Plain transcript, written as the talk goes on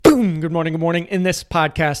Good morning. Good morning. In this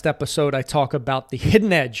podcast episode, I talk about the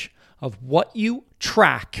hidden edge of what you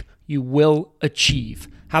track, you will achieve.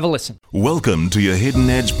 Have a listen. Welcome to your Hidden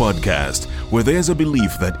Edge podcast, where there's a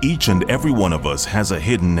belief that each and every one of us has a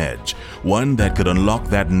hidden edge, one that could unlock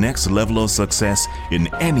that next level of success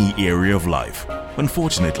in any area of life.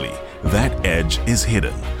 Unfortunately, that edge is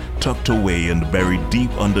hidden, tucked away and buried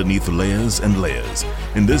deep underneath layers and layers.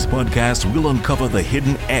 In this podcast, we'll uncover the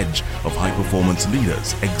hidden edge of high-performance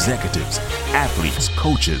leaders, executives, athletes,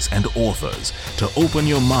 coaches, and authors to open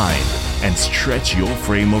your mind and stretch your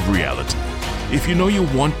frame of reality. If you know you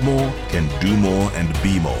want more, can do more, and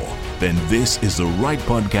be more, then this is the right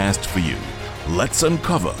podcast for you. Let's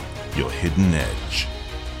uncover your hidden edge.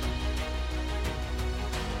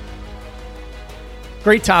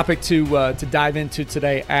 Great topic to dive into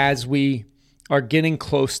today as we are getting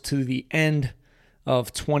close to the end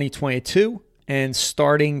of 2022 and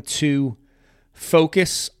starting to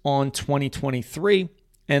focus on 2023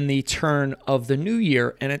 and the turn of the new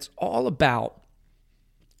year. And it's all about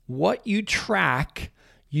what you track,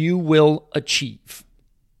 you will achieve.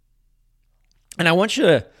 And I want you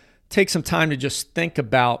to take some time to just think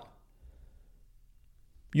about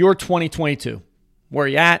your 2022. Where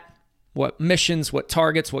you at? What missions, what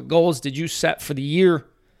targets, what goals did you set for the year,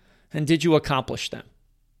 and did you accomplish them?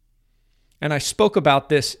 And I spoke about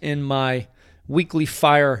this in my Weekly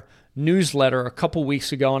Fire newsletter a couple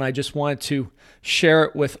weeks ago, and I just wanted to share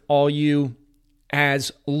it with all you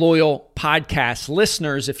as loyal podcast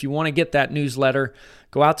listeners. If you want to get that newsletter,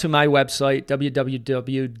 go out to my website,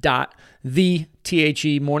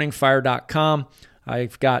 www.thethemorningfire.com.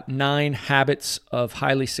 I've got 9 habits of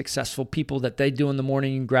highly successful people that they do in the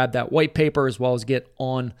morning. You can grab that white paper as well as get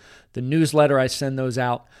on the newsletter. I send those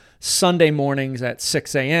out Sunday mornings at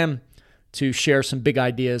 6 a.m. to share some big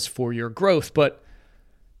ideas for your growth. But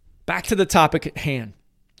back to the topic at hand.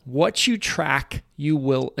 What you track, you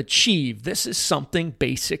will achieve. This is something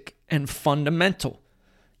basic and fundamental.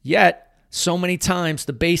 Yet, so many times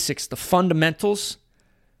the basics, the fundamentals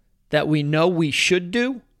that we know we should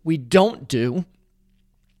do, we don't do.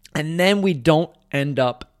 And then we don't end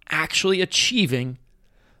up actually achieving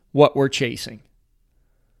what we're chasing.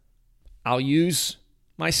 I'll use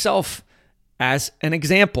myself as an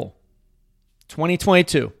example.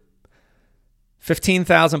 2022,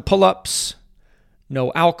 15,000 pull-ups,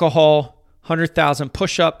 no alcohol, 100,000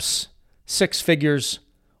 push-ups, 6 figures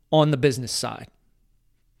on the business side.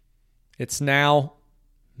 It's now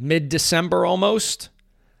mid-December almost.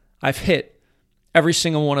 I've hit every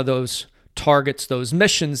single one of those targets, those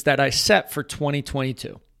missions that I set for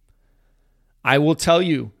 2022. I will tell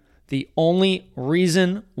you the only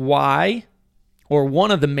reason why, or one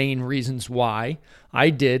of the main reasons why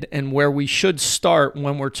I did, and where we should start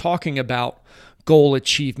when we're talking about goal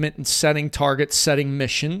achievement and setting targets, setting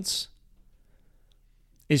missions,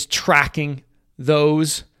 is tracking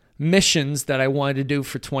those missions that I wanted to do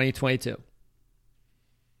for 2022.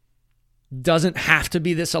 Doesn't have to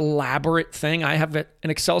be this elaborate thing. I have an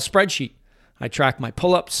Excel spreadsheet. I track my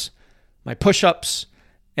pull-ups, my push-ups,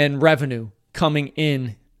 and revenue coming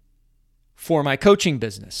in for my coaching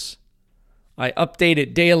business. I update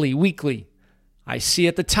it daily, weekly. I see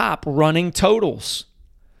at the top running totals,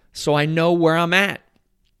 so I know where I'm at,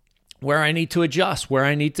 where I need to adjust, where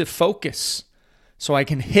I need to focus, so I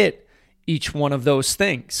can hit each one of those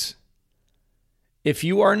things. If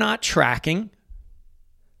you are not tracking,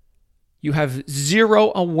 you have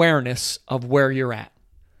zero awareness of where you're at.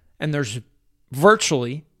 And there's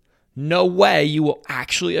virtually no way you will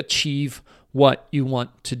actually achieve what you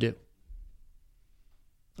want to do.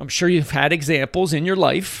 I'm sure you've had examples in your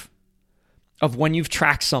life of when you've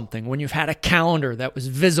tracked something, when you've had a calendar that was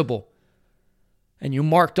visible and you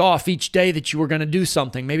marked off each day that you were going to do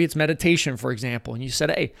something. Maybe it's meditation, for example, and you said,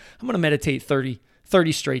 hey, I'm going to meditate 30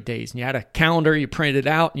 straight days. And you had a calendar, you printed it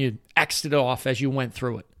out, and you X'd it off as you went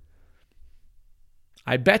through it.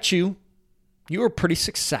 I bet you were pretty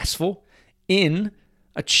successful in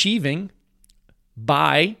achieving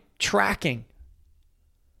by tracking.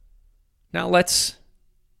 Now let's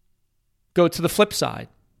go to the flip side.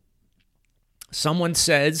 Someone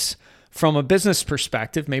says, from a business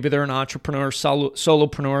perspective, maybe they're an entrepreneur,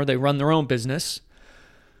 solopreneur, they run their own business,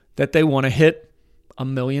 that they want to hit $1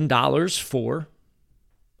 million for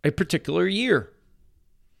a particular year.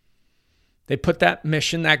 They put that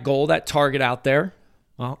mission, that goal, that target out there.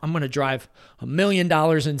 Well, I'm going to drive $1 million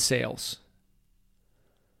in sales.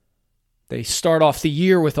 They start off the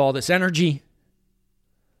year with all this energy,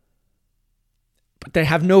 but they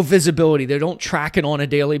have no visibility. They don't track it on a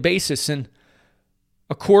daily basis. And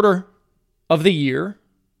a quarter of the year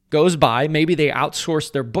goes by. Maybe they outsource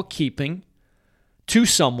their bookkeeping to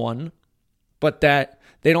someone, but that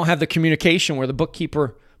they don't have the communication where the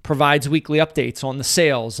bookkeeper provides weekly updates on the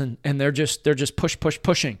sales and they're just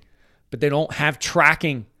pushing, but they don't have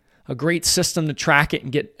tracking, a great system to track it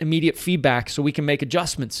and get immediate feedback so we can make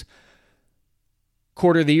adjustments.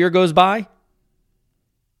 Quarter of the year goes by,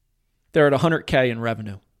 they're at 100K in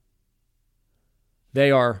revenue.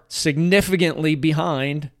 They are significantly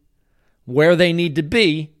behind where they need to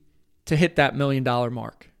be to hit that $1 million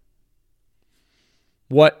mark.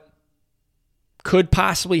 What could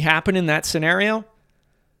possibly happen in that scenario?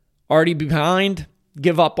 Already behind,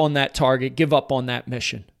 give up on that target, give up on that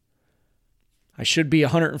mission. I should be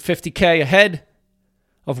 150K ahead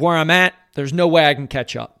of where I'm at. There's no way I can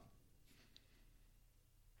catch up.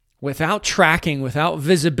 Without tracking, without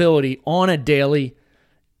visibility on a daily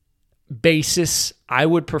basis, I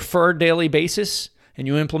would prefer daily basis, and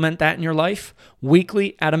you implement that in your life.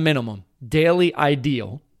 Weekly at a minimum, daily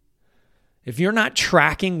ideal. If you're not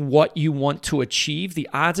tracking what you want to achieve, the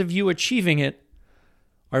odds of you achieving it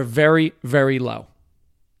are very, very low.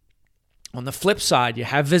 On the flip side, you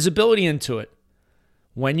have visibility into it.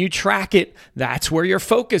 When you track it, that's where your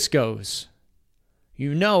focus goes.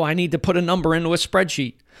 You know, I need to put a number into a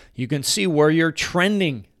spreadsheet. You can see where you're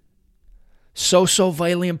trending. So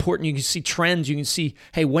vitally important. You can see trends. You can see,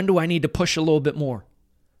 hey, when do I need to push a little bit more?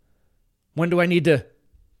 When do I need to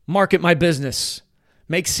market my business?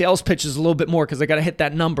 Make sales pitches a little bit more because I got to hit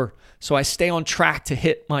that number so I stay on track to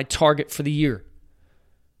hit my target for the year.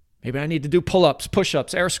 Maybe I need to do pull-ups,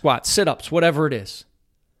 push-ups, air squats, sit-ups, whatever it is.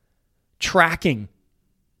 Tracking.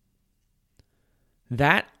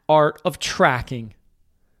 That art of tracking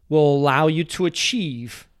will allow you to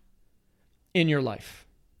achieve in your life.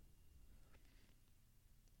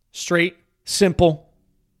 Straight, simple,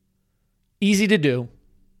 easy to do,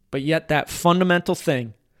 but yet that fundamental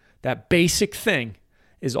thing, that basic thing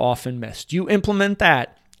is often missed. You implement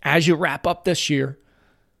that as you wrap up this year,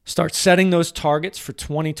 start setting those targets for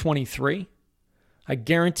 2023. I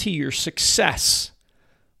guarantee your success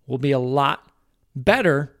will be a lot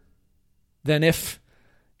better than if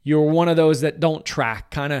you're one of those that don't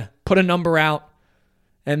track, kind of put a number out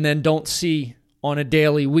and then don't see on a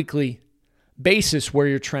daily, weekly basis where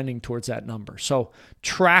you're trending towards that number. So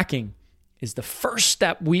tracking is the first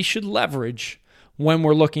step we should leverage when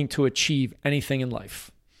we're looking to achieve anything in life.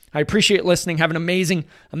 I appreciate listening. Have an amazing,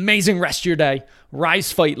 amazing rest of your day.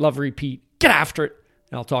 Rise, fight, love, repeat. Get after it.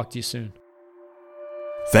 And I'll talk to you soon.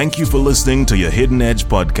 Thank you for listening to your Hidden Edge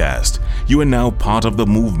podcast. You are now part of the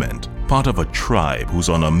movement, part of a tribe who's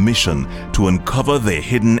on a mission to uncover their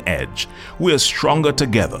hidden edge. We are stronger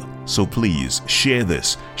together, so please share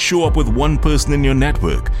this. Show up with one person in your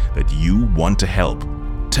network that you want to help.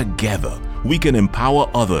 Together, we can empower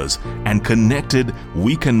others, and connected,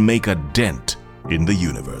 we can make a dent in the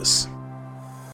universe.